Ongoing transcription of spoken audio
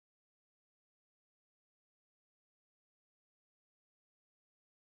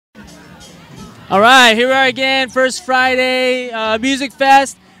All right, here we are again, First Friday Music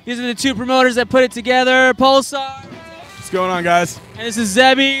Fest. These are the two promoters that put it together, Pulsar. What's going on, guys? And this is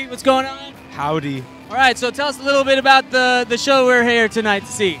Zabi. What's going on? Howdy. All right, so tell us a little bit about the show we're here tonight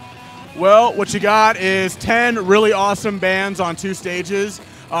to see. Well, what you got is 10 really awesome bands on 2 stages.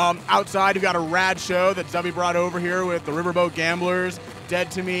 Outside, you've got a rad show that Zabi brought over here with the Riverboat Gamblers, Dead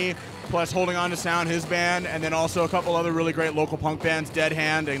to Me, plus Holding On to Sound, his band, and then also a couple other really great local punk bands, Dead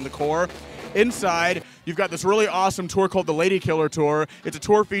Hand and The Core. Inside, you've got this really awesome tour called the Lady Killer Tour. It's a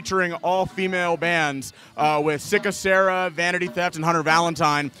tour featuring all-female bands with Sicka Sarah, Vanity Theft, and Hunter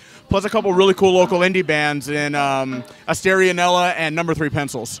Valentine, plus a couple really cool local indie bands in Asterianella and Number 3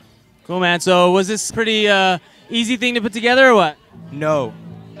 Pencils. Cool, man. So was this pretty easy thing to put together or what? No.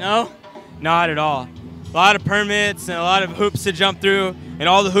 No? Not at all. A lot of permits and a lot of hoops to jump through, and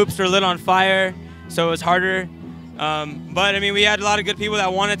all the hoops were lit on fire, so it was harder. But I mean, we had a lot of good people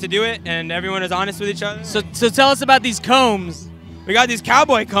that wanted to do it, and everyone was honest with each other. So tell us about these combs. We got these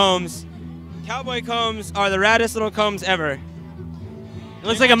cowboy combs. Cowboy combs are the raddest little combs ever. It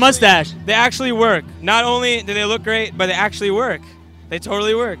looks like a mustache. They actually work. Not only do they look great, but they actually work. They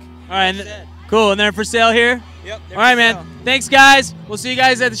totally work. All right, cool. And they're for sale here? Yep. All right, man. Thanks, guys. We'll see you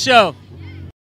guys at the show.